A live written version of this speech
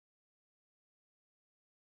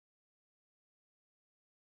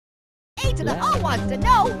3 to the Who Wants to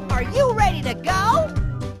Know. Are you ready to go?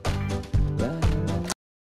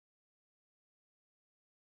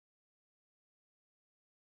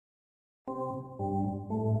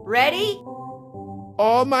 Ready?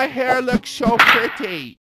 Oh, my hair looks so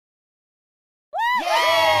pretty.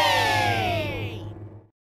 Yay!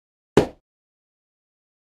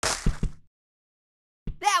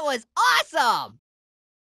 That was awesome!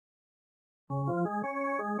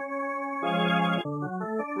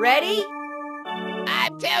 Ready?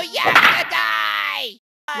 I'm too young to die!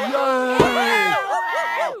 Yay!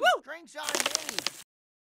 Drinks on me.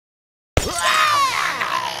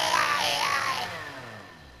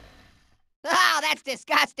 Oh, that's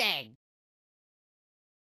disgusting!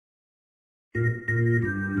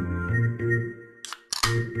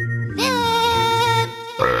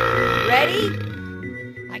 Ready?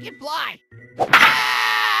 I can fly!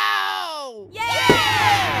 Oh!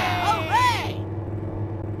 Yeah! Hooray!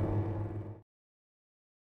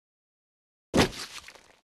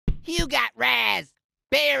 You got Raz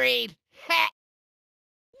buried.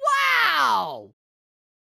 Wow!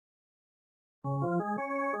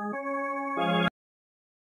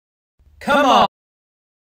 Come on!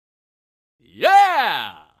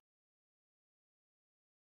 Yeah!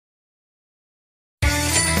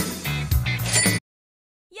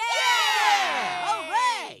 Yeah!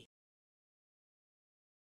 Hooray!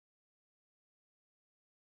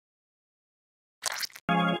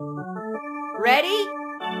 Ready?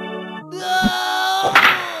 Go!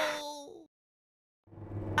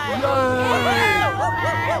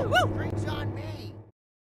 Drinks on me.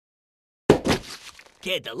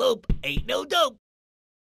 Cantaloupe ain't no dope.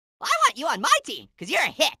 I want you on my team, because you're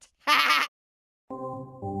a hit.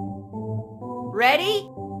 Ready?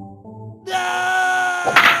 Go!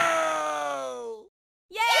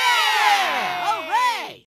 Yeah!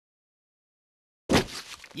 Hooray!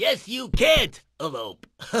 Yes, you can't elope.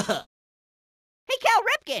 Hey, Cal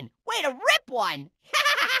Ripken, way to rip one!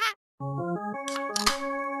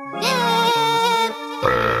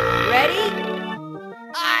 Ready?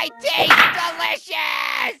 I taste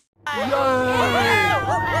delicious!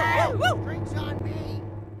 Drinks on me.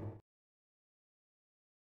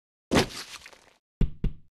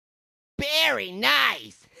 Very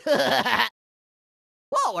nice!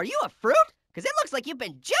 Whoa, are you a fruit? Because it looks like you've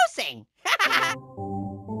been juicing!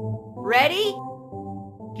 Ready?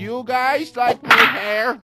 Do you guys like my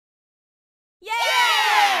hair?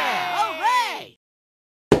 Yeah! Hooray!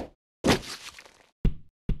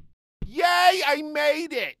 Yay, I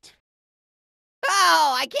made it!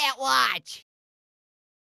 Oh, I can't watch!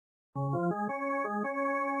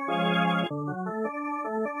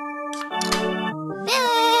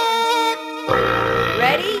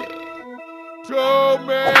 Ready?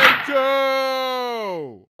 Tomato!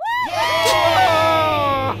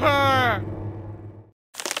 Ah!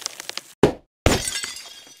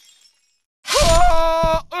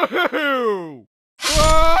 Oh!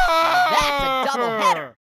 That's a double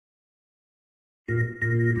header.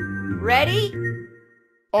 Ready?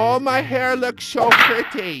 Oh, my hair looks so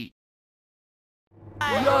pretty.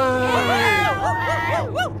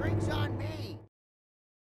 Drinks on me.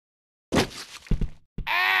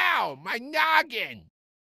 Ow, my noggin!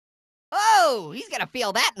 Oh, he's gonna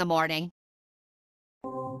feel that in the morning.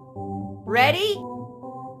 Ready?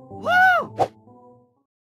 Woo!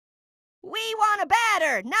 We want a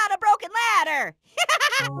batter, not a broken ladder.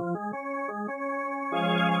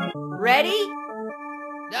 Ready?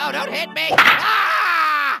 No, don't hit me.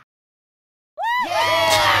 Ah!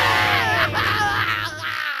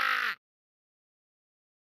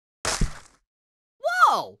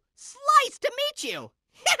 Whoa! Slice to meet you!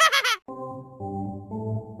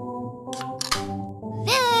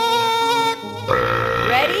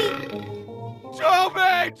 Ready?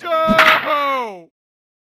 Tomato!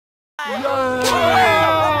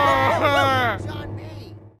 Drinks on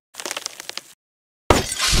me.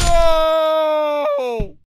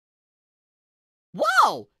 No!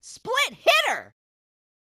 Whoa! Split hitter!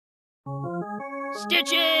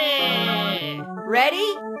 Stitch it!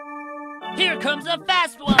 Ready? Here comes a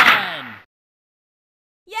fast one!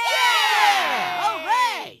 Yeah!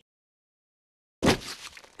 Hooray!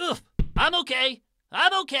 Oof, I'm okay.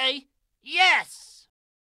 I'm okay. Yes!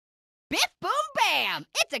 Biff boom bam!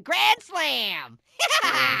 It's a grand slam!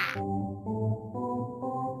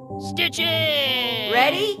 Stitch it!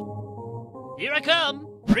 Ready? Here I come.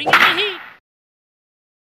 Bringing the heat.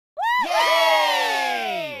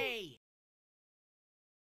 Yay!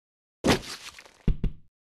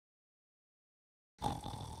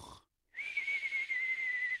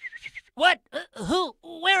 What? Who?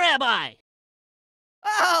 Where am I?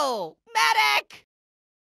 Oh, medic!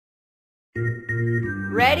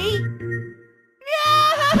 Ready?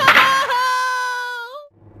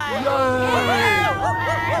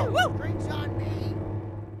 Drinks on me.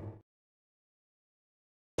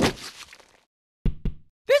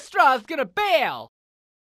 This straw's gonna bail!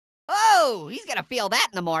 Oh, he's gonna feel that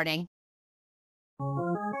in the morning.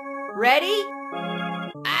 Ready?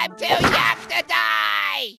 I'm too young to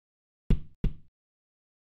die!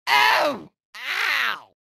 Oh!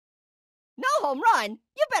 Ow! No home run.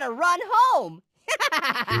 You better run home.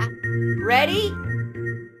 Ready?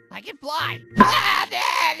 I can fly. Ah,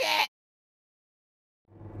 dang it!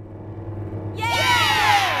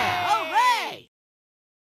 Yeah! Hooray!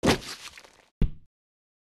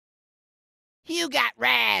 You got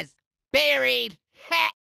raspberried.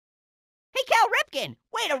 Ha! Hey, Cal Ripken,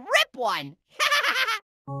 way to rip one!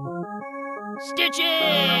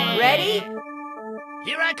 Stitches! Ready?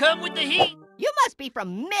 Here I come with the heat. You must be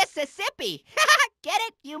from Mississippi. Get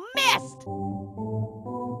it? You missed.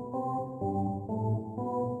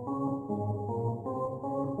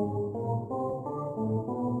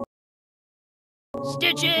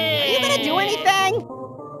 Stitches! Are you gonna do anything?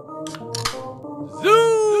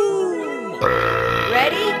 Zoom!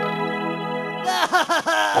 Ready?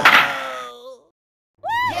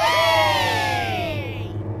 Yay!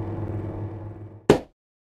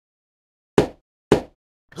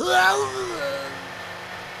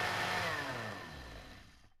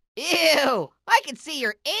 Ew! I can see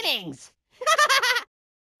your innings.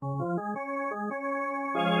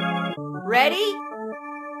 Ready?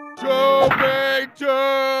 Tomato!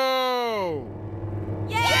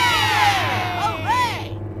 Yeah!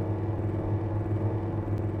 Hooray!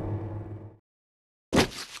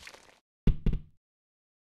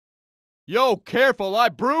 Yo, careful, I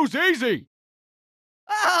bruise easy!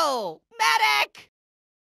 Oh, medic!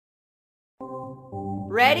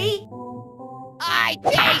 Ready? I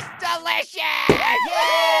taste delicious!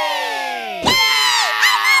 Yay!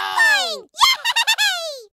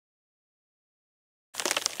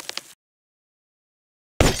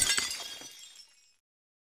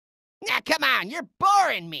 Now, come on, you're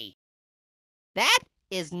boring me. That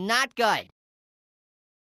is not good.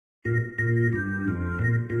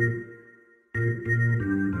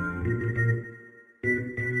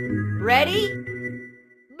 Ready?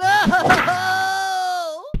 No!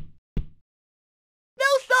 No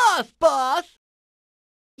sauce, boss!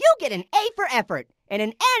 You get an A for effort and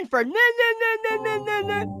an N for no.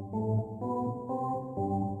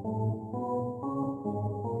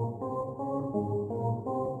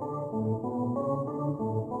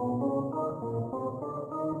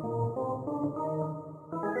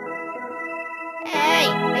 Hey,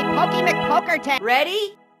 Pokey McPokerton.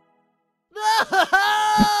 Ready?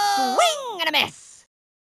 Swing and a miss.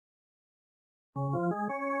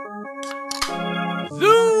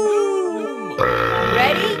 Zoom!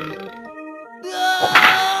 Ready?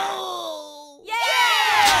 Yeah!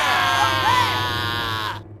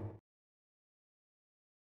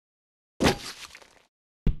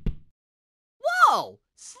 Whoa!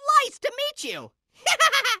 Slice to meet you.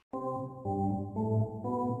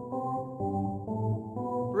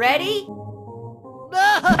 Ready? No!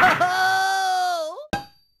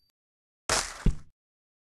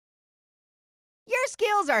 Your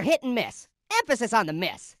skills are hit and miss. Emphasis on the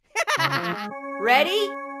miss. Ready?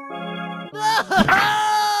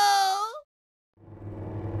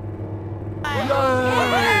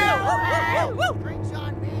 Drinks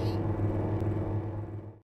on me.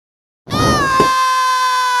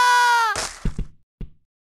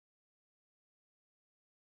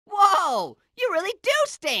 Whoa! You really do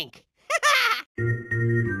stink.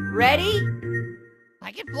 Ready?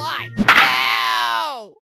 I can fly.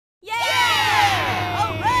 Ow! Yeah!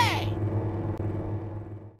 Hooray!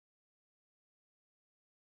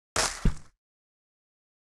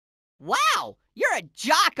 Wow! You're a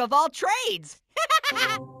jock of all trades.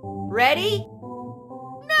 Ready?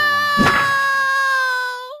 No!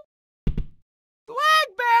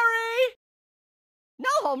 Blackberry! No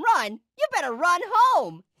home run. You better run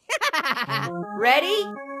home. Ready?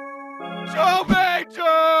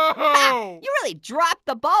 Tomato! You really dropped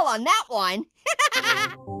the ball on that one.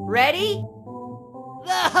 Ready?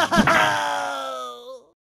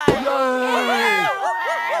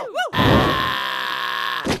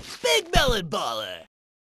 Big melon baller.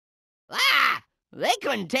 Ah, they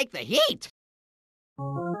couldn't take the heat.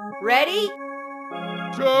 Ready?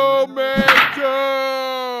 Tomato!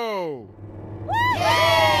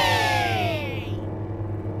 Yay!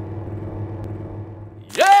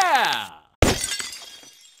 Yeah!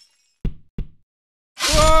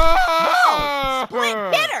 Whoa! Split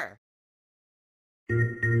hitter.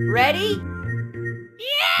 Ready?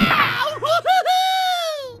 Yeah! Woo-hoo-hoo!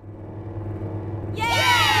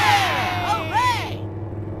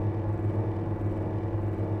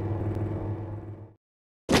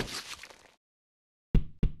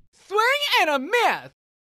 Playing a myth!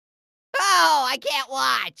 Oh, I can't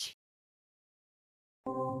watch.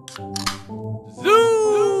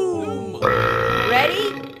 Zoom!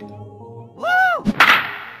 Ready? Woo!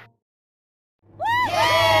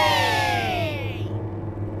 Yay!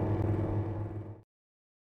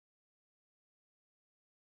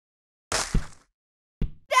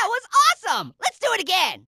 That was awesome! Let's do it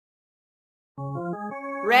again!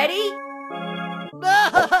 Ready?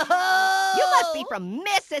 You must be from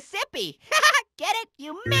Mississippi! Get it?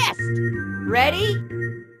 You missed! Ready?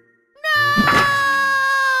 No!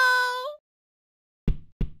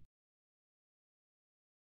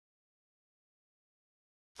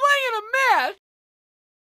 Playing a myth!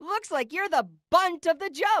 Looks like you're the bunt of the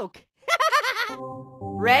joke.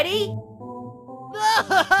 Ready?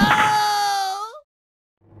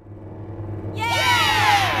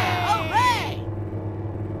 Yeah! Hooray!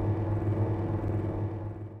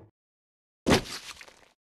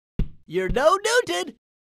 You're no Newton.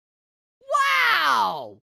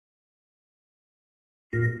 Wow!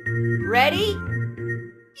 Ready? Swing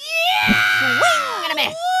and a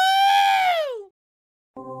miss!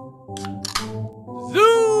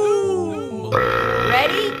 Zoom!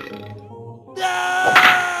 Ready? Yay!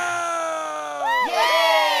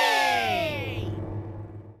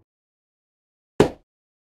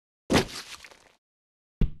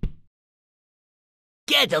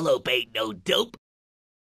 Cantaloupe ain't no dope.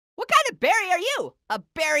 What kind of berry are you? A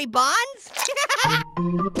Barry Bonds?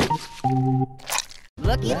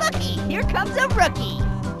 Looky, looky, here comes a rookie.